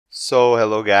So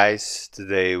hello guys,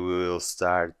 today we will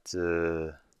start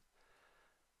on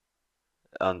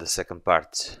the second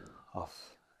part of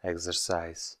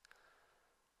exercise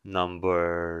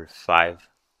number 5.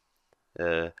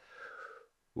 Uh,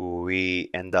 we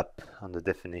end up on the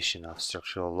definition of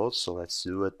structural loads, so let's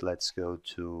do it. Let's go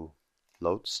to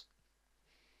loads,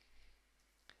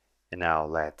 and now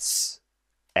let's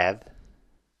add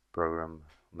program,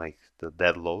 make the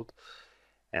dead load,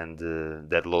 and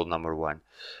dead load number 1.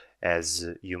 As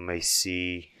you may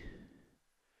see,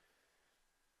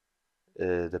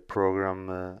 the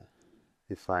program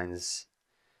defines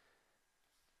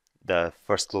the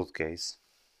first load case,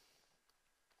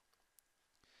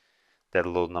 dead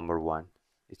load number 1,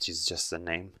 which is just a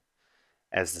name,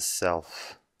 as the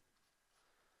self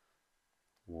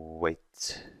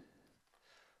weight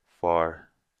for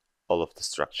all of the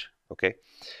structure. Okay,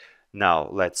 now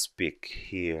let's pick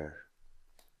here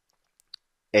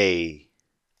a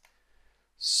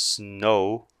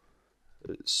snow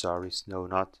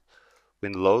not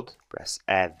wind load. Press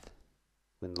add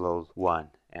wind load 1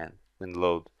 and wind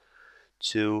load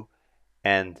 2,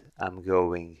 and I'm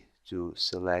going to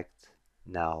select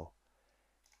now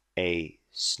a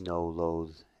snow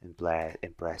load and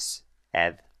press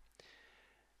add.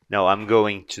 Now I'm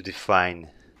going to define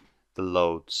the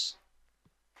loads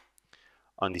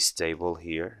on this table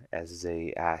here as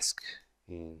they ask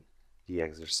in the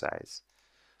exercise.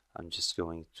 I'm just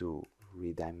going to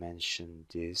redimension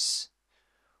this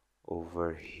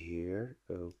over here.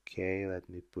 Okay, let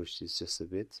me push this just a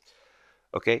bit.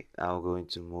 Okay, now I'm going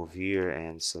to move here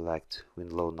and select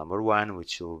wind load number 1,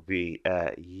 which will be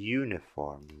a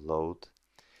uniform load,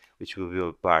 which will be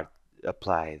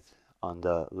applied on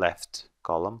the left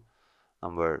column,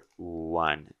 number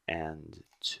 1 and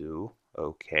 2.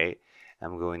 Okay,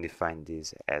 I'm going to define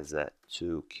this as a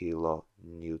 2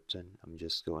 kilonewton. I'm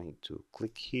just going to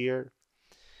click here,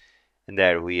 and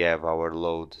there we have our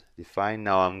load defined.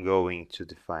 Now I'm going to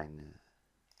define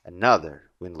another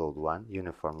wind load 1,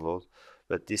 uniform load,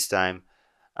 but this time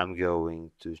I'm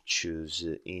going to choose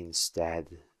instead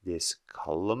this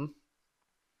column,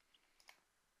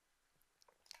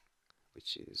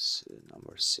 which is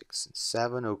number 6 and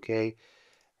 7. Okay,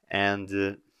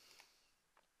 and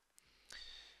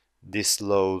this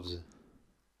load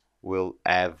will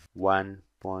have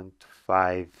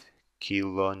 1.5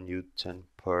 kilonewton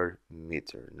per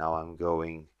meter. Now I'm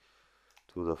going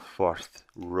to the fourth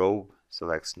row,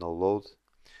 select snow load,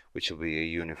 which will be a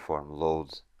uniform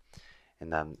load,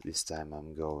 and this time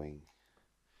I'm going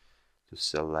to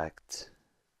select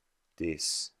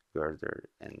this girder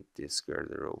and this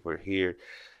girder over here,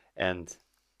 and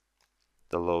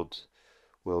the load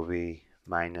will be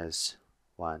minus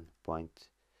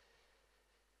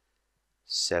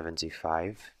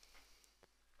 1.75.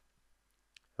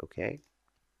 Okay,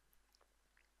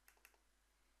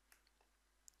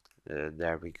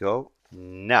 there we go.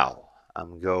 Now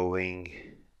I'm going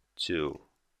to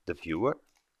the viewer,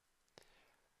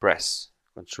 press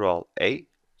Ctrl A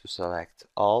to select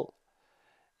all,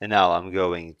 and now I'm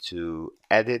going to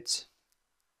edit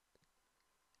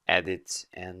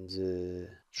and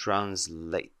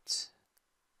translate.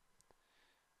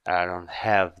 I don't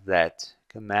have that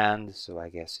command, so I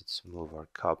guess it's move or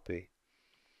copy.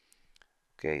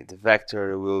 Okay, the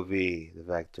vector will be the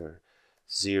vector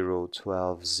 0,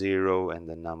 12, 0, and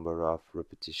the number of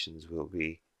repetitions will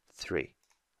be 3.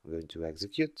 I'm going to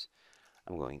execute.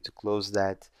 I'm going to close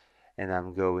that, and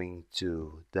I'm going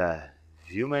to the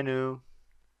view menu,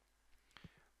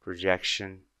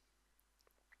 projection,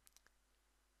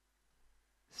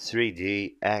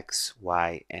 3D, X,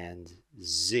 Y, and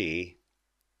Z.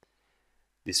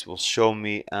 This will show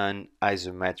me an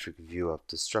isometric view of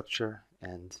the structure,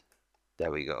 and there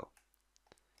we go.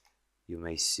 You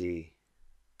may see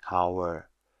our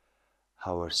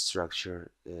structure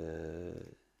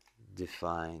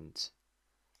defined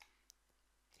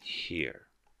here.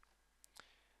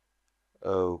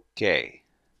 Okay,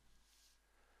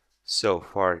 so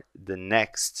for the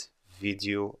next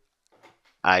video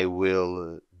I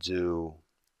will do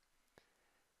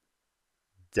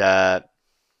the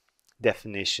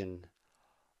definition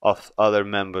of other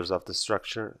members of the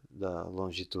structure, the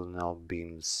longitudinal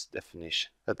beams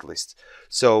definition at least.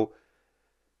 So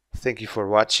thank you for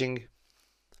watching,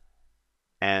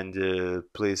 and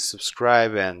please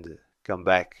subscribe and come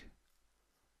back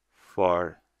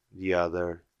for the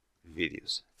other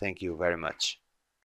videos. Thank you very much.